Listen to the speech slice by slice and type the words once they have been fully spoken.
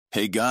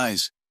Hey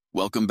guys,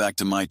 welcome back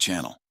to my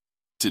channel.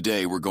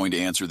 Today we're going to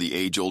answer the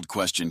age-old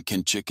question,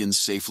 can chickens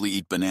safely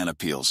eat banana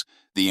peels?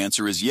 The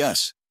answer is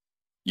yes.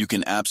 You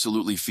can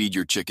absolutely feed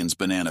your chickens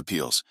banana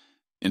peels.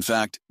 In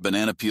fact,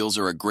 banana peels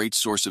are a great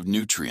source of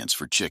nutrients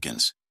for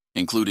chickens,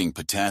 including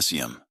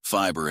potassium,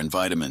 fiber, and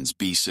vitamins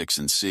B6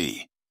 and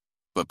C.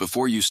 But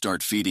before you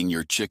start feeding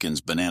your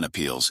chickens banana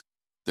peels,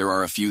 there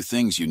are a few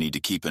things you need to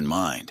keep in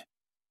mind.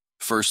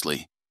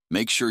 Firstly,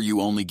 make sure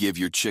you only give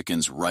your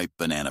chickens ripe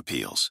banana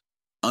peels.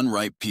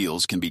 Unripe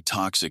peels can be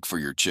toxic for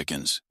your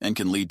chickens and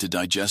can lead to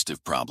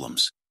digestive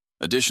problems.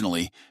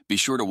 Additionally, be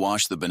sure to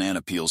wash the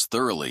banana peels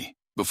thoroughly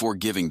before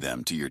giving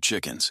them to your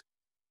chickens.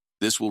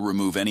 This will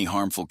remove any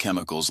harmful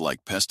chemicals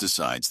like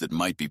pesticides that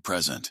might be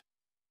present.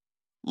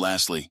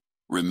 Lastly,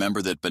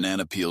 remember that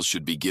banana peels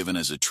should be given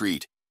as a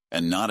treat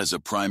and not as a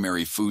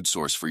primary food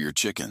source for your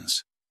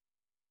chickens.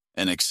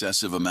 An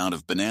excessive amount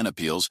of banana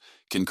peels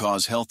can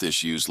cause health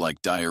issues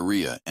like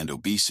diarrhea and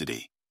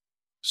obesity.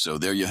 So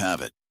there you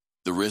have it.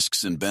 The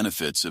risks and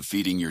benefits of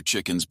feeding your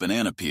chickens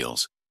banana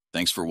peels.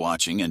 Thanks for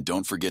watching, and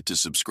don't forget to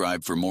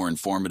subscribe for more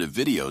informative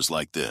videos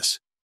like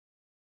this.